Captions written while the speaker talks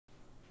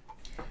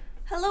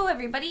Hello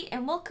everybody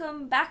and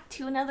welcome back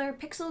to another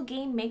Pixel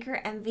Game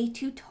Maker MV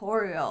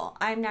tutorial.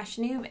 I'm Nash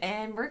Noob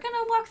and we're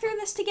gonna walk through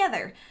this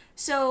together.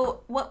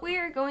 So what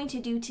we're going to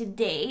do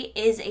today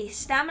is a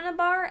stamina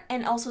bar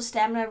and also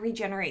stamina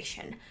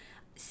regeneration.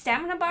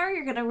 Stamina bar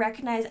you're gonna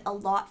recognize a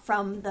lot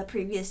from the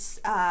previous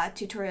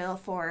tutorial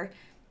for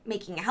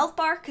making a health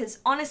bar, because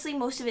honestly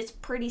most of it's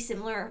pretty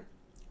similar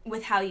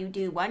with how you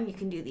do one, you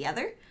can do the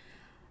other.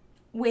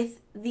 With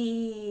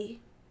the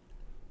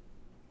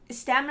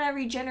stamina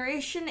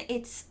regeneration,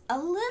 it's a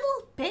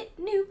little bit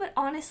new, but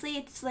honestly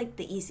it's like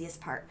the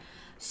easiest part.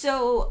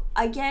 So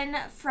again,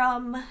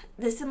 from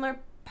the similar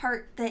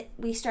part that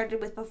we started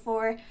with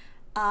before,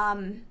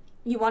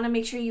 you want to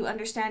make sure you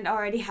understand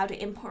already how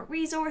to import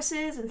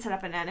resources and set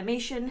up an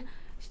animation.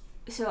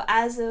 So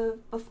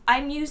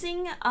I'm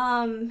using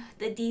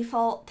the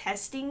default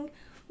testing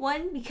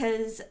one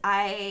because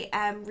I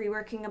am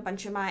reworking a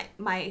bunch of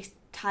my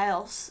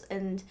tiles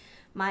and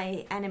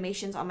my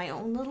animations on my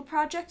own little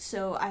project,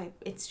 so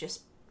it's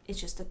just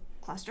a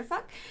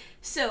clusterfuck.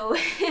 So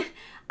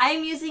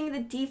I'm using the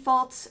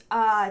default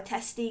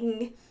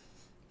testing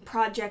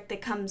project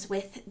that comes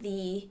with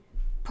the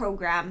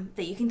program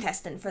that you can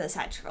test in for the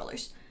side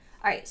scrollers.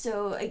 Alright,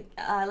 so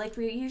like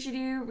we usually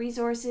do,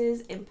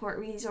 resources, import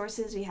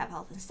resources, we have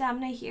health and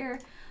stamina here.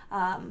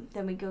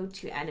 Then we go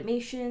to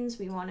animations.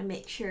 We want to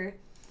make sure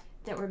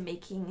that we're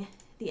making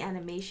the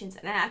animations,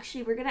 and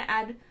actually we're gonna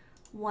add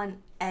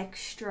one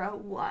extra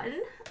one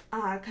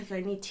because I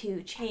need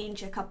to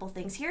change a couple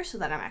things here so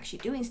that I'm actually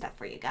doing stuff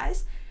for you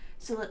guys.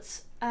 So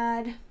let's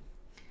add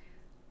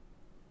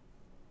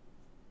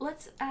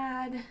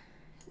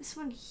this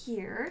one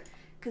here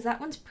because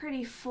that one's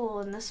pretty full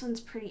and this one's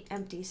pretty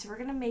empty. So we're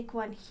gonna make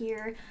one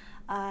here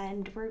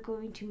and we're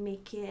going to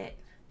make it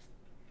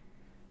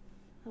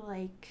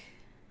like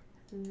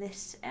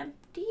this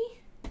empty.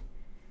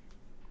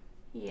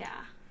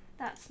 Yeah,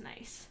 that's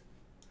nice.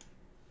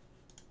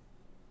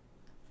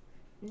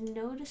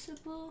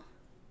 Noticeable.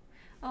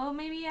 Oh,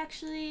 maybe a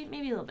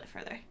little bit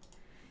further.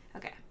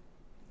 Okay.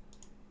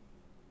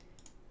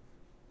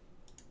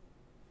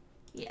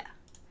 Yeah.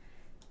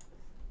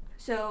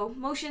 So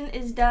motion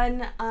is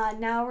done.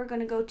 Now we're going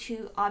to go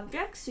to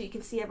objects. So you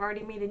can see I've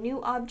already made a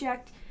new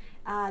object.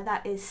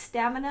 That is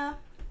stamina.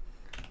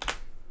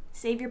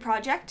 Save your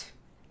project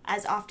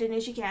as often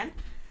as you can.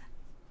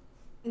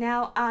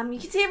 Now you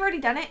can see I've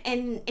already done it,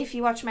 and if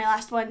you watch my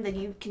last one then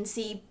you can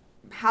see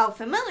how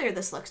familiar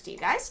this looks to you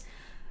guys.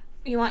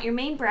 You want your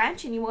main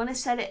branch and you want to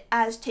set it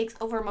as takes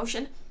over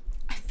motion.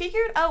 I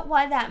figured out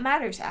why that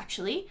matters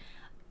actually.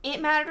 It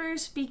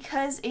matters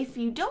because if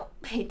you don't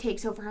pay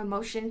takes over a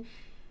motion,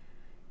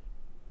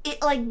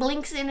 it like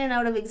blinks in and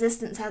out of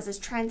existence as it's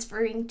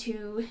transferring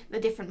to the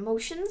different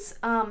motions.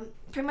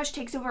 Pretty much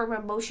takes over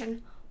a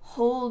motion,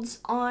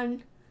 holds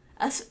on,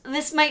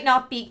 this might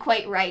not be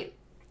quite right,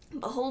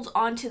 but holds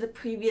on to the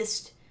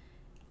previous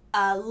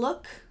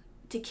look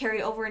to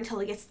carry over until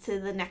it gets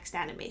to the next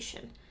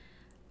animation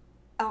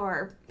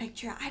or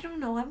picture. I don't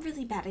know, I'm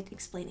really bad at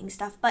explaining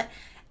stuff, but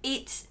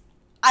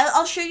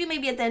I'll show you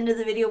maybe at the end of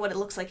the video what it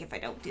looks like if I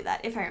don't do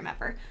that, if I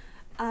remember.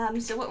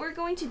 So what we're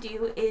going to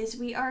do is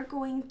we are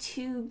going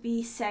to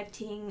be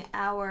setting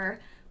our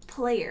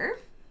player,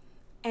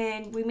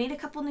 and we made a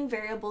couple new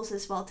variables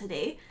as well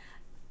today,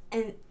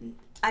 and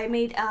I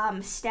made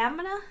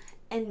stamina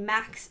and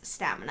max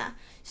stamina.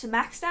 So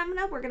max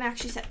stamina we're going to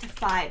actually set to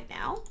 5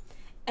 now.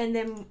 And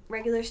then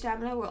regular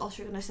stamina, we're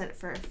also going to set it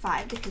for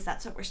 5 because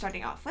that's what we're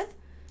starting off with.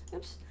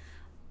 Oops.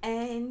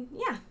 And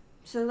yeah,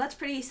 so that's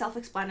pretty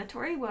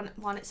self-explanatory. We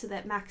want it so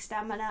that max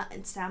stamina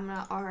and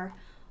stamina are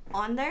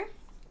on there.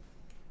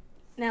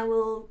 Now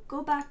we'll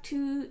go back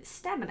to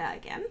stamina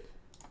again.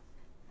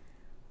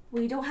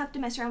 We don't have to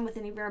mess around with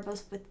any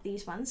variables with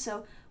these ones,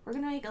 so we're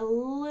going to make a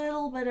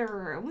little bit of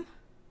room.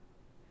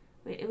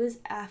 Wait, it was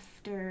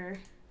after...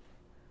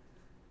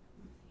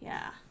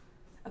 Yeah.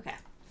 Okay.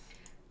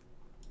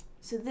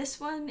 So this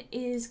one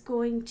is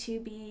going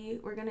to be,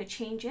 we're going to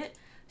change it.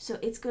 So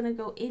it's going to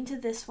go into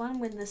this one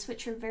when the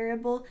switcher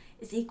variable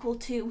is equal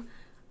to,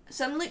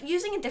 so I'm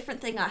using a different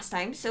thing last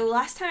time. So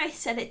last time I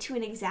set it to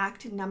an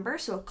exact number,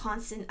 so a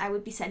constant, I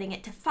would be setting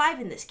it to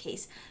 5 in this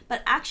case.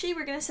 But actually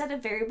we're going to set a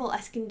variable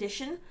as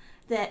condition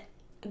that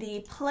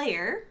the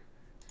player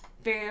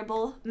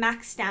variable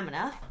max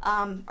stamina,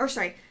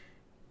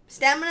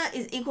 stamina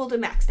is equal to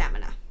max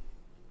stamina.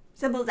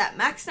 Simple as that.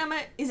 Max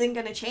stamina isn't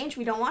going to change.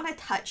 We don't want to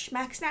touch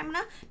max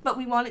stamina, but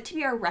we want it to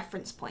be our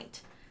reference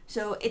point.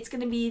 So it's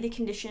going to be the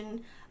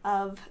condition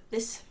of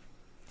this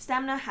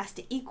stamina has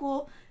to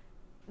equal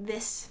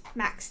this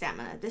max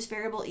stamina. This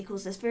variable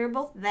equals this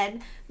variable.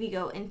 Then we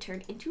go and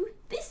turn into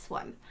this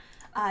one.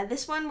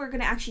 This one we're going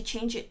to actually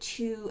change it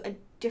to a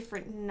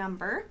different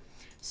number.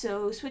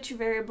 So switch your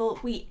variable.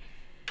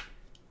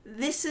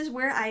 This is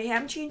where I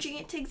am changing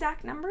it to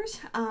exact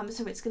numbers.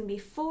 So it's going to be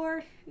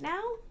 4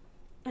 now.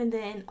 And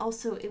then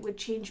also it would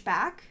change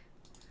back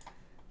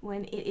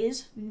when it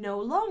is no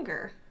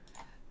longer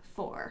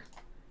 4.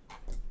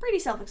 Pretty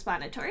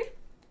self-explanatory.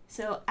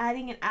 So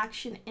adding an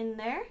action in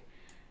there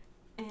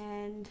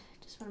and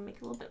just Just want to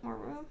make a little bit more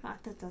room.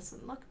 That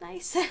doesn't look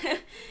nice.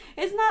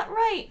 It's not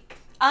right.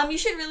 You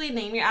should really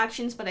name your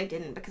actions, but I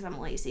didn't because I'm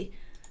lazy.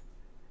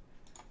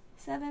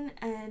 7,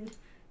 and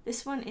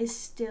this one is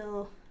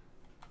still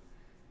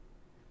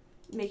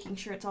making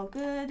sure it's all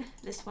good.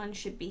 This one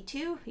should be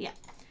 2. Yeah.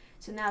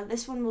 So now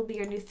this one will be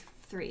your new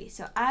 3.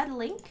 So add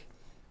link.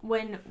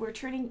 When we're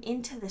turning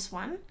into this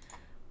one,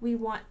 we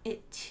want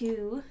it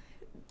to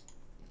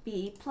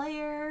be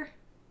player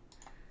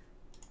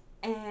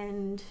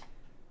and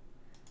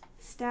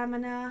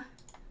stamina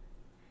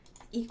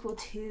equal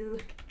to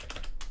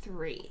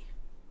 3.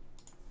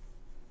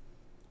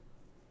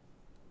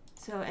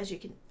 So as you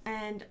can,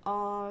 and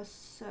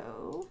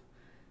also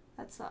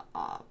that's the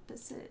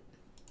opposite.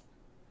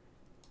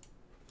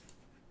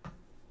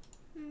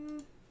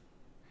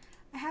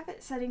 I have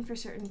it setting for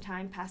certain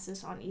time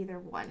passes on either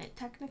one. It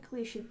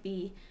technically should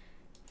be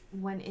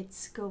when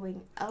it's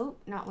going out,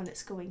 not when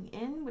it's going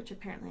in, which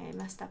apparently I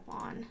messed up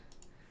on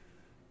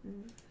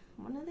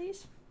one of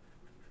these.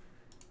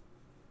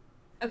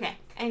 Okay,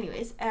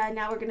 anyways,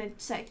 now we're going to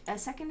set a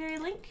secondary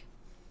link.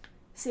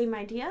 Same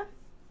idea.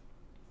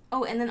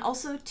 Oh, and then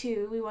also,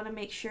 too, we want to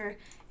make sure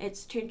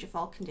it's change if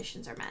all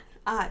conditions are met.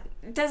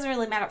 It doesn't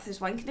really matter if there's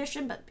one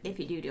condition, but if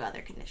you do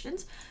other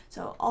conditions.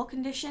 So all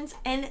conditions,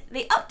 and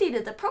they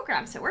updated the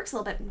program, so it works a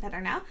little bit better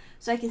now.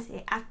 So I can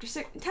say after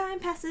certain time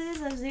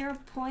passes of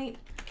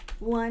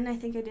 0.1, I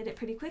think I did it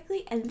pretty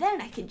quickly, and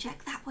then I can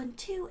check that one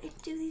too and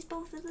do these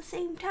both at the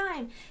same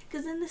time,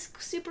 because then this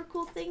super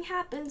cool thing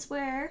happens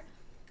where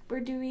we're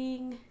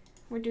doing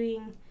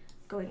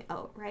going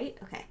out, right?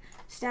 Okay,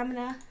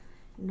 stamina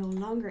no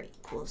longer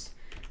equals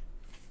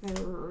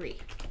 3.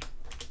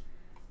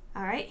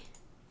 All right,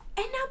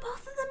 and now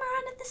both of them are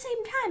on at the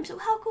same time. So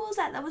how cool is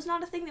that? That was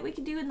not a thing that we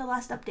could do in the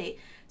last update.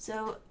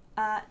 So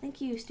thank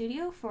you,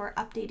 Studio, for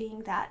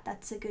updating that.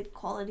 That's a good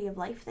quality of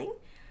life thing.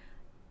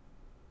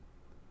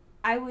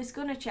 I was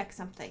gonna check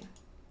something,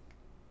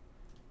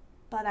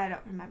 but I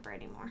don't remember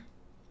anymore.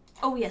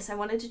 Oh yes, I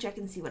wanted to check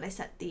and see what I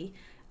set the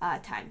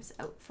times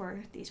out for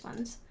these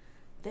ones.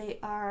 They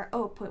are,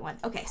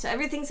 0.1. Okay, so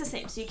everything's the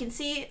same. So you can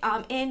see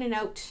in and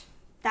out,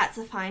 that's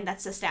the fine,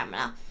 that's the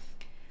stamina.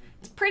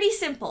 It's pretty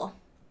simple.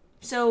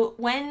 So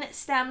when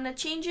stamina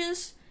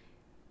changes,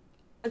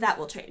 that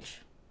will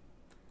change.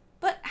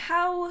 But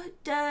how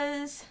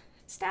does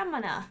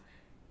stamina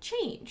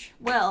change?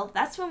 Well,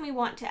 that's when we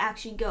want to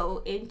actually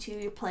go into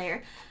your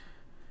player.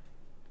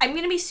 I'm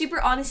going to be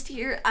super honest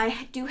here.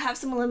 I do have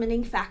some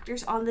limiting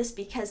factors on this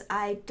because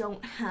I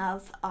don't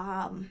have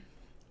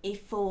a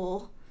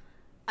full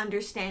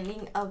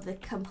understanding of the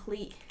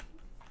complete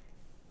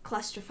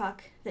clusterfuck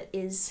that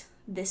is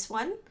this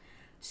one.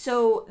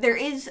 So there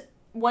is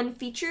one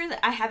feature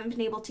that I haven't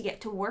been able to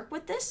get to work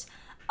with this,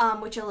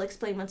 which I'll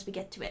explain once we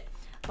get to it.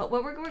 But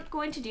what we're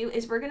going to do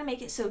is we're going to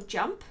make it so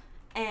jump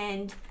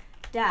and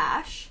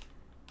dash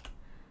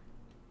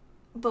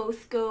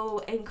both go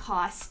and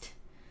cost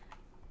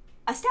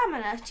a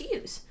stamina to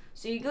use.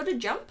 So you go to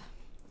jump,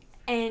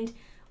 and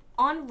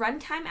on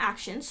runtime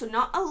action, so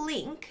not a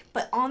link,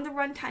 but on the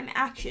runtime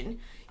action,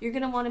 you're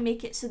going to want to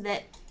make it so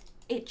that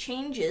it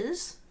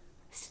changes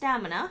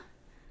stamina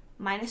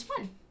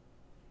 -1.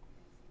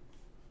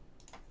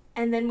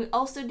 And then we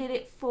also did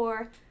it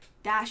for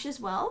dash as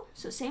well.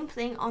 So same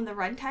thing on the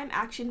runtime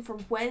action for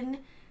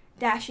when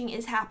dashing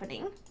is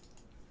happening,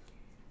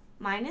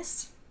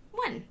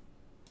 -1.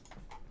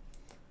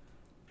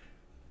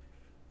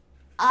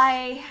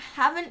 I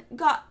haven't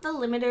got the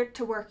limiter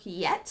to work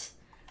yet.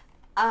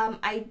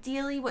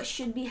 Ideally, what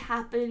should be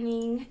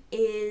happening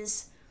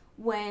is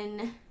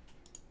when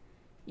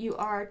you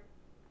are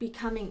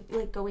becoming,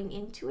 like, going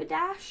into a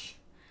dash,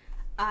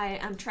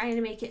 I'm trying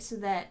to make it so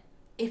that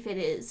if it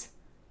is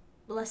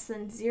less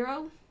than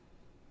 0,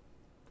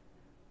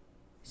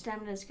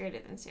 stamina is greater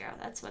than 0.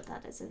 That's what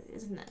that is,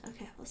 isn't it?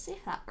 Okay, we'll see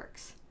if that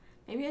works.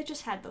 Maybe I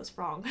just had those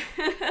wrong.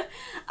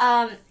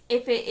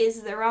 If it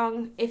is the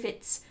wrong,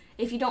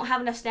 if you don't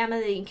have enough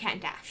stamina, then you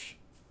can't dash.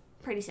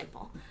 Pretty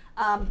simple.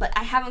 But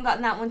I haven't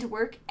gotten that one to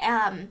work.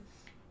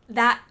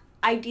 That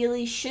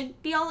ideally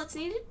should be all that's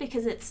needed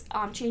because it's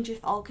change if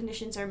all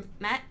conditions are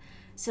met.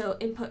 So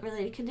input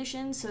related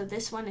conditions. So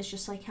this one is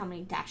just like how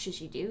many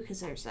dashes you do because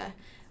there's a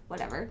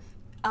whatever.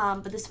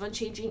 But this one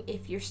changing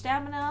if your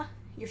stamina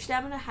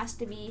has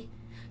to be,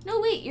 no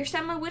wait, your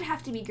stamina would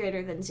have to be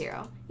greater than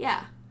 0.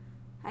 Yeah,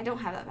 I don't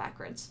have that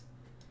backwards.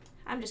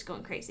 I'm just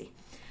going crazy.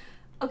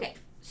 Okay,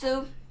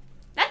 so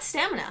that's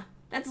stamina.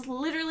 That's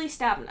literally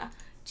stamina.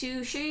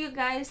 To show you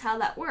guys how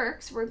that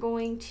works, we're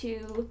going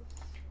to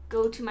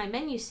go to my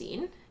menu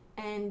scene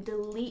and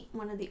delete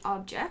one of the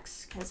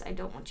objects because I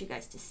don't want you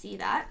guys to see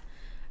that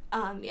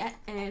yet.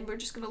 And we're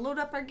just going to load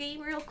up our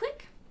game real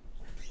quick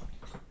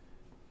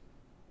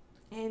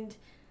and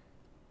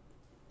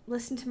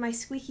listen to my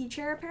squeaky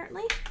chair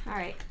apparently. All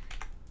right,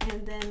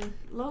 and then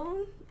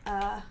load,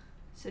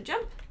 so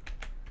jump,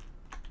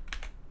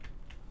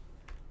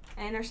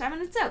 and our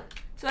stamina's out.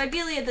 So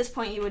ideally at this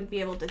point you would be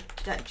able to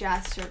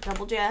dash or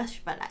double dash,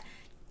 but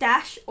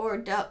dash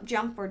or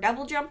jump or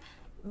double jump,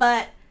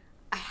 but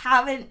I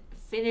haven't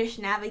finished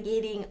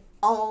navigating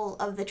all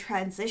of the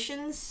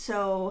transitions,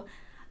 so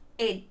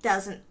it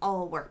doesn't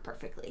all work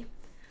perfectly.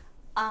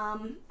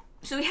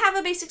 So we have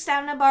a basic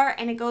stamina bar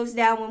and it goes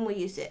down when we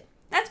use it.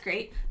 That's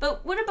great.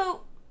 But what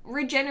about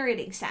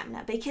regenerating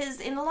stamina? Because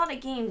in a lot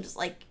of games,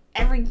 like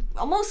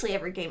mostly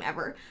every game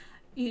ever,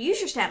 you use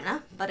your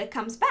stamina, but it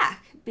comes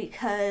back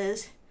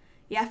because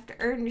you have to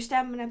earn your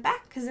stamina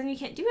back, because then you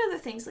can't do other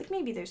things. Like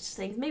maybe there's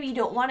things, maybe you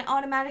don't want it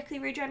automatically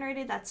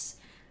regenerated.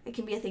 It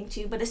can be a thing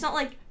too, but it's not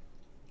like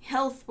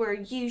health, where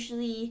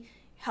usually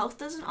health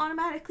doesn't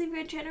automatically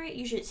regenerate,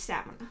 usually it's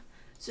stamina.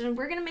 So then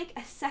we're going to make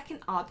a second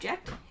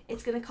object.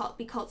 It's going to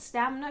be called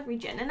stamina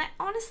regen. And I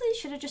honestly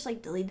should have just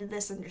like deleted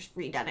this and just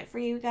redone it for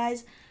you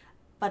guys,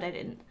 but I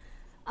didn't.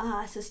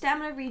 So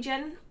stamina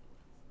regen,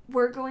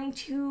 we're going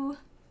to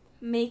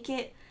make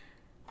it,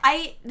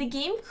 the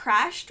game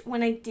crashed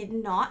when I did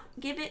not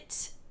give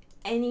it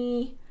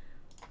any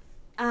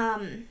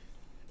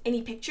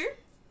picture.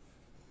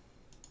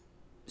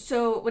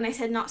 So when I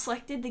said not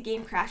selected, the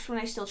game crashed when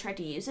I still tried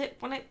to use it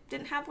when I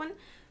didn't have one.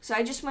 So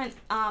I just went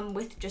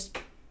with just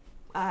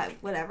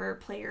whatever,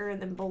 player and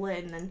then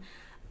bullet and then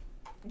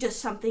just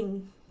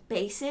something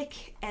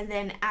basic. And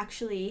then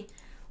actually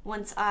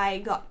once I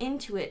got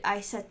into it,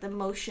 I set the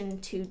motion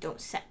to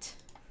don't set.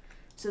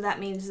 So that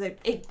means that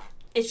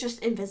it's just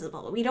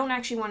invisible. We don't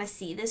actually want to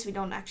see this. We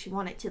don't actually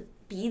want it to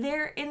be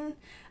there in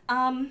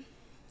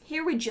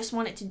here. We just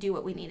want it to do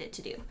what we need it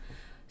to do.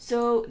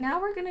 So now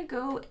we're going to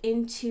go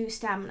into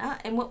stamina,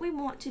 and what we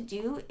want to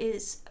do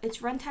is its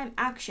runtime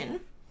action.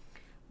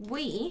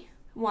 We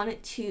want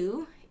it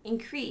to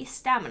increase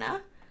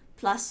stamina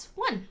 +1.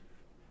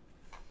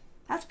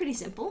 That's pretty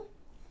simple.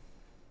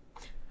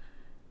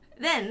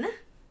 Then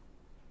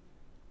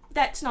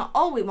that's not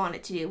all we want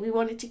it to do. We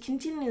want it to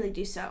continually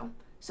do so.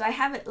 So I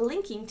have it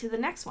linking to the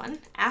next one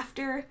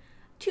after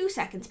 2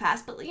 seconds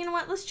pass, but you know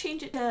what? Let's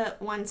change it to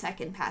 1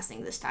 second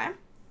passing this time.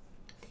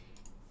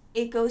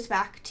 It goes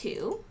back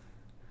to,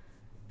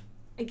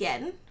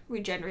 again,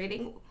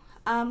 regenerating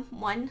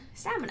 1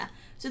 stamina.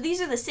 So these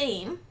are the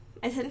same,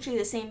 essentially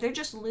the same. They're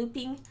just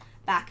looping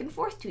back and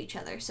forth to each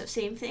other. So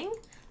same thing.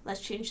 Let's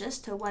change this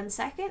to 1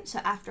 second. So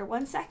after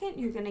 1 second,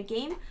 you're going to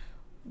gain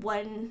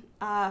 1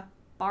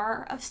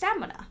 bar of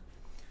stamina.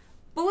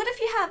 But what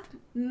if you have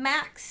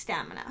max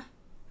stamina?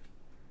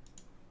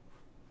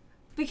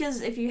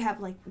 Because if you have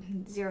like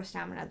 0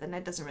 stamina, then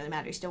it doesn't really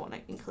matter. You still want to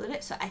include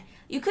it. So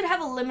you could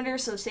have a limiter.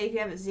 So say if you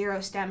have a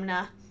 0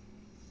 stamina,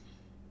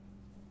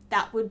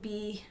 that would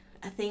be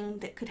a thing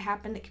that could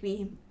happen. That could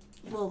be,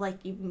 well,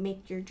 like you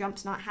make your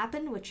jumps not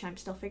happen, which I'm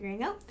still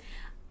figuring out.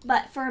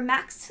 But for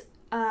max,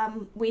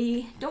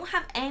 we don't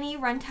have any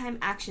runtime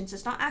actions.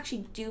 It's not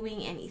actually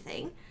doing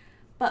anything,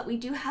 but we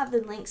do have the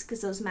links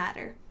because those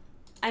matter.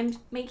 I'm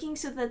making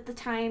so that the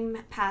time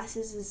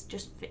passes is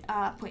just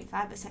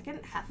 0.5 a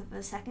second, half of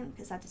a second,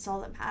 because that's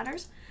all that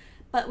matters.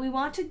 But we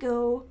want to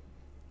go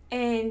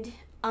and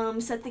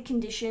set the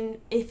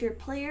condition, if your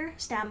player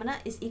stamina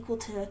is equal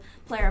to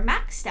player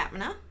max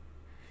stamina,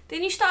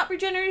 then you stop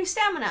regenerating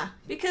stamina.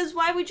 Because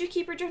why would you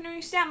keep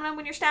regenerating stamina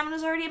when your stamina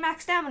is already at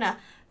max stamina?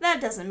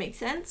 That doesn't make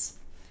sense.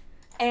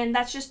 And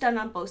that's just done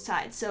on both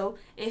sides. So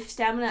if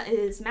stamina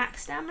is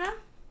max stamina,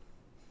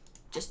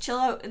 just chill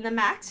out in the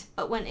max,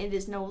 but when it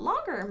is no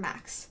longer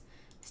max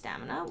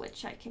stamina,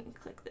 which I can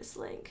click this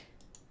link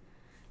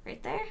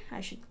right there, I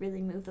should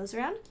really move those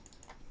around,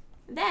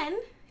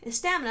 then if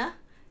stamina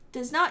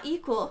does not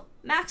equal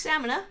max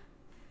stamina,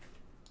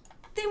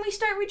 then we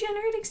start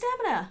regenerating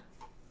stamina.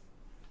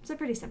 So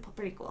pretty simple,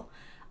 pretty cool.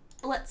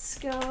 Let's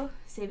go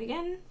save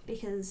again,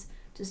 because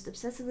just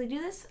obsessively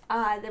do this.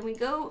 Then we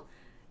go,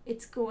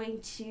 it's going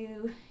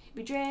to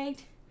be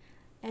dragged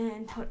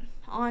and put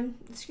on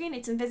the screen.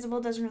 It's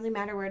invisible, doesn't really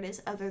matter where it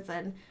is other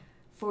than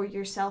for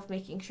yourself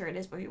making sure it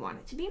is where you want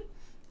it to be.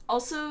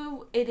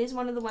 Also, it is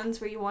one of the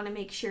ones where you want to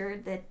make sure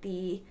that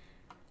the,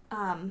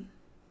 well,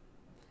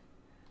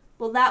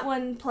 that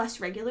one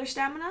plus regular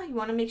stamina, you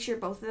want to make sure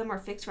both of them are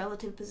fixed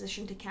relative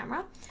position to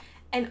camera.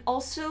 And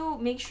also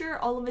make sure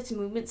all of its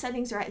movement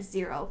settings are at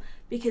 0,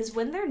 because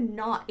when they're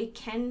not, it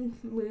can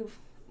move.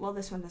 Well,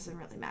 this one doesn't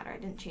really matter. I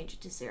didn't change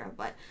it to 0,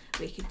 but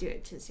we could do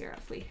it to 0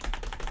 if we...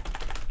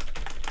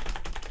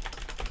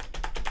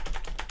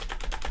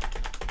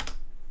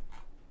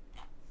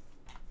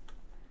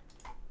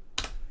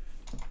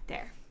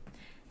 There.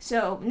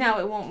 So now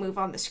it won't move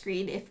on the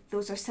screen. If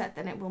those are set,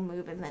 then it will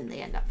move and then they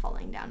end up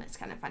falling down. It's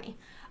kind of funny.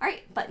 All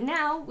right, but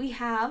now we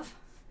have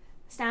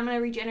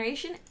stamina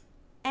regeneration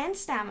and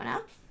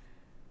stamina.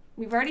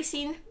 We've already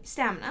seen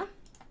stamina.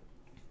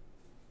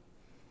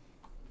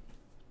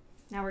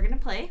 Now we're gonna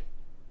play.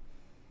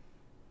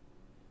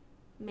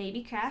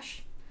 Maybe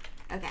crash.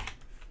 Okay.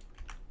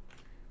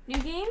 New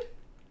game.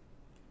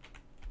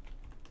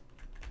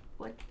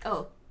 What?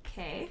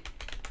 Okay.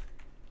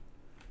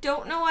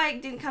 Don't know why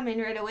it didn't come in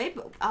right away,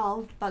 but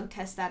I'll bug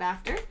test that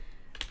after.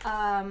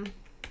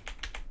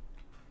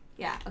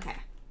 Yeah, okay.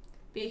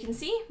 But you can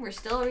see we're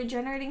still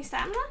regenerating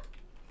stamina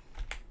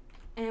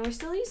and we're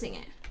still using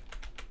it.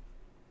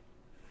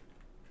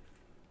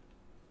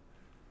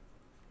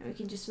 And we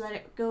can just let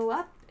it go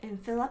up and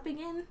fill up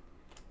again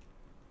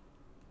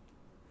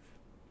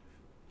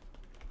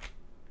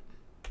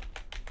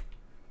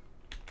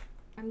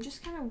I'm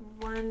just kind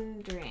of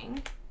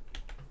wondering.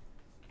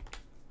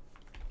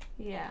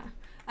 Yeah,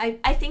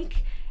 I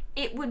think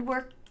it would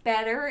work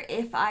better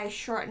if I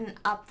shorten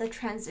up the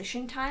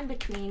transition time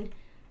between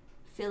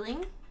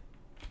filling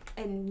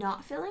and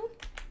not filling.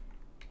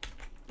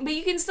 But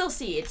you can still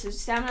see it's a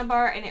stamina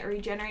bar and it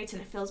regenerates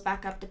and it fills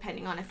back up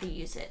depending on if we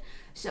use it.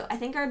 So I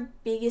think our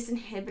biggest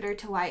inhibitor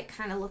to why it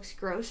kind of looks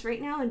gross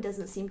right now and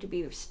doesn't seem to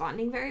be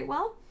responding very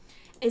well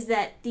is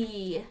that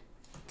the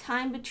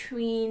time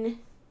between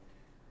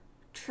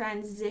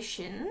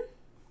transition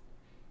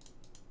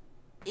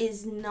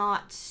is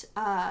not,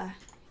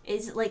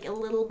 is like a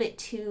little bit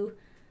too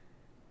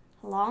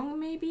long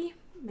maybe.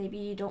 Maybe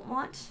you don't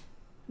want.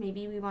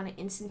 Maybe we want it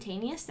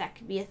instantaneous. That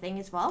could be a thing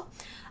as well.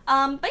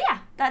 But yeah,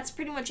 that's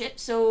pretty much it.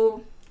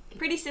 So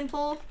pretty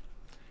simple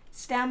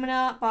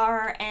stamina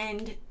bar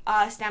and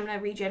stamina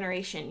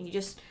regeneration. You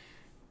just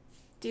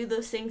do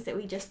those things that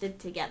we just did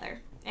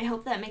together. I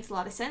hope that makes a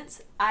lot of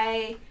sense.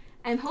 I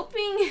am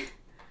hoping,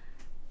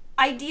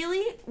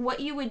 ideally, what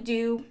you would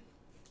do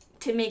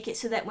to make it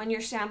so that when your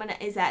stamina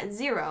is at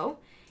 0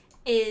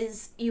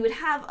 is you would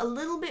have a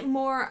little bit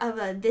more of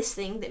a this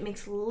thing that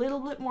makes a little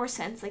bit more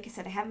sense. Like I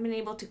said, I haven't been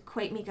able to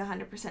quite make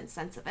 100%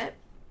 sense of it.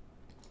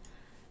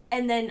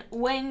 And then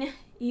when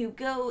you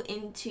go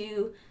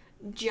into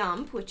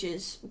jump, which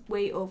is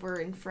way over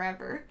and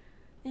forever,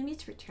 maybe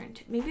it's return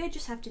to, maybe I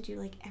just have to do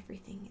like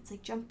everything. It's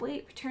like jump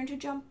weight, return to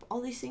jump,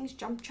 all these things,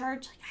 jump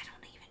charge, like I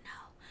don't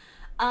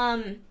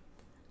even know.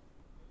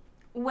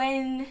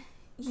 When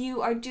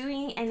you are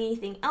doing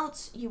anything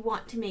else, you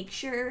want to make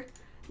sure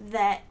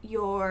that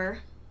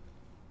you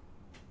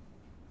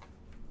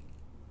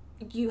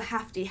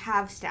have to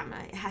have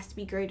stamina. It has to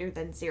be greater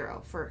than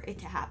 0 for it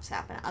to have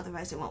stamina,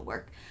 otherwise it won't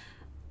work.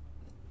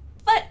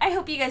 But I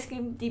hope you guys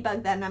can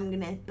debug that,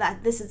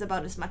 and this is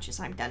about as much as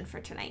I'm done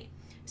for tonight.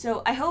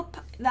 So I hope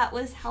that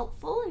was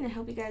helpful, and I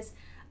hope you guys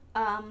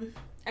are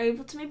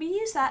able to maybe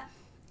use that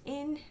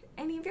in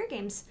any of your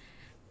games.